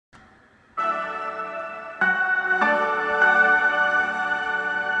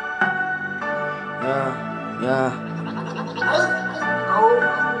Yeah,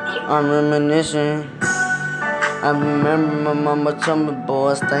 I'm reminiscing. I remember my mama told me,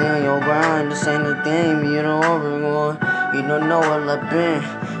 boy, stay on your grind. This ain't a game, you don't overrun. You don't know what I've been.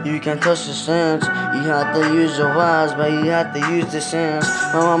 You can't touch the sense. You have to use your eyes, but you have to use the sense.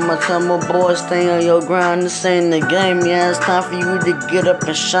 My mama told me, boy, stay on your grind. This ain't the game, yeah. It's time for you to get up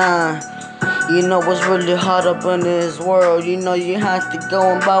and shine. You know what's really hard up in this world. You know you have to go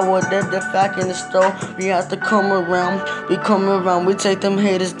and buy whatever the fact in the store. We have to come around. We come around. We take them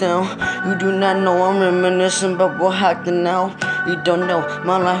haters down. You do not know I'm reminiscing, but we're hacking now. You don't know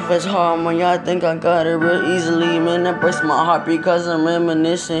my life is hard, man. Y'all think I got it real easily, man. That breaks my heart because I'm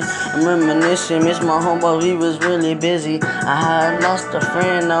reminiscing. I'm reminiscing. Miss my homeboy, he was really busy. I had lost a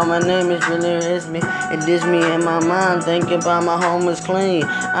friend. Now my name is really me. It is me in my mind thinking about my home is clean.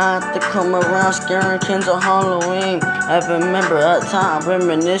 I have to come around scaring kids on Halloween. I remember a time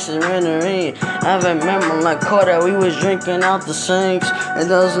reminiscing in the rain. I remember like Kodak, we was drinking out the sinks. It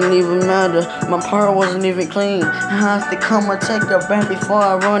doesn't even matter. My part wasn't even clean. I have to come and take a bath before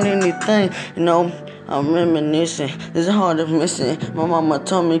I run anything. You know, I'm reminiscing. It's hard to miss it. My mama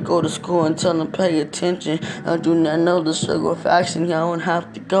told me go to school and tell them pay attention. I do not know the struggle of action. Y'all don't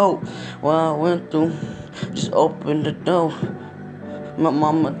have to go. What I went through, just open the door. My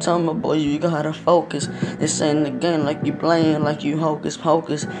mama told me, boy, you gotta focus. This ain't a game like you playing, like you hocus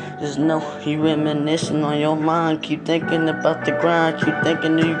pocus. Just know you reminiscing on your mind. Keep thinking about the grind. Keep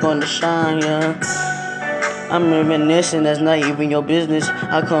thinking that you're gonna shine, yeah. I'm reminiscing, that's not even your business.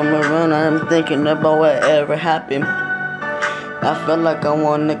 I come around, I'm thinking about whatever happened. I feel like I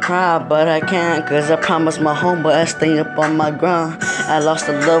wanna cry, but I can't, cause I promised my home, but I stay up on my grind. I lost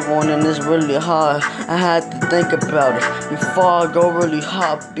a loved one and it's really hard. I had to think about it before I go really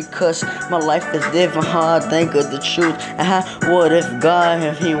hard, because my life is different, how I think of the truth. What if God,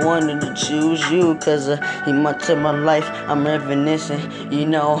 if he wanted to choose you, cause he might take my life, I'm reminiscing. You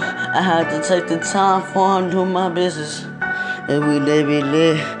know, I had to take the time for him to do my business. Every day we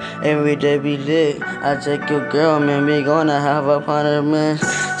lit, every day we lit. I take your girl, man, we gonna have a punishment.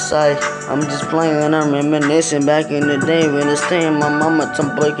 Sight, I'm just playing, I'm reminiscing back in the day when it's staying. My mama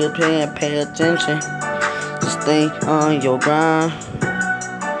told me to pay attention. Just stay on your grind.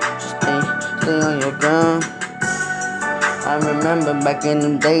 Stay on your grind. I remember back in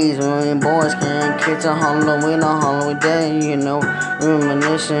the days when boys carrying kids on Halloween day, you know,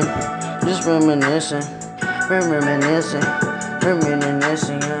 reminiscing, just reminiscing,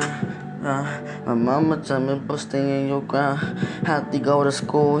 yeah. My mama told me, but stay in your grind. Have to go to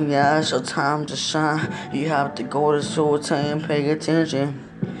school, yeah, it's your time to shine. You have to go to school, tell them pay attention.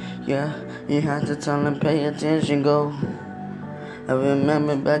 Yeah, you have to tell them pay attention, go. I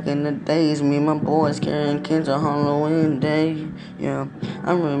remember back in the days, me and my boys carrying kids on Halloween day. Yeah,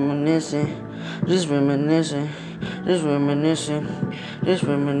 I'm reminiscing, just reminiscing,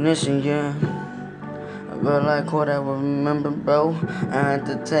 yeah. But like what I remember, bro, I had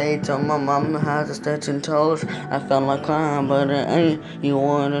to tell my mama how to stretch and toes. I felt like crying, but it ain't. You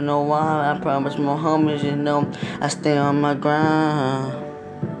wanna know why? I promised my homies, you know, I stay on my grind.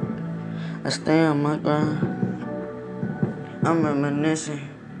 I stay on my grind. I'm reminiscing.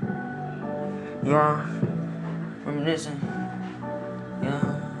 Yeah, reminiscing. Yeah,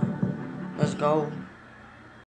 let's go.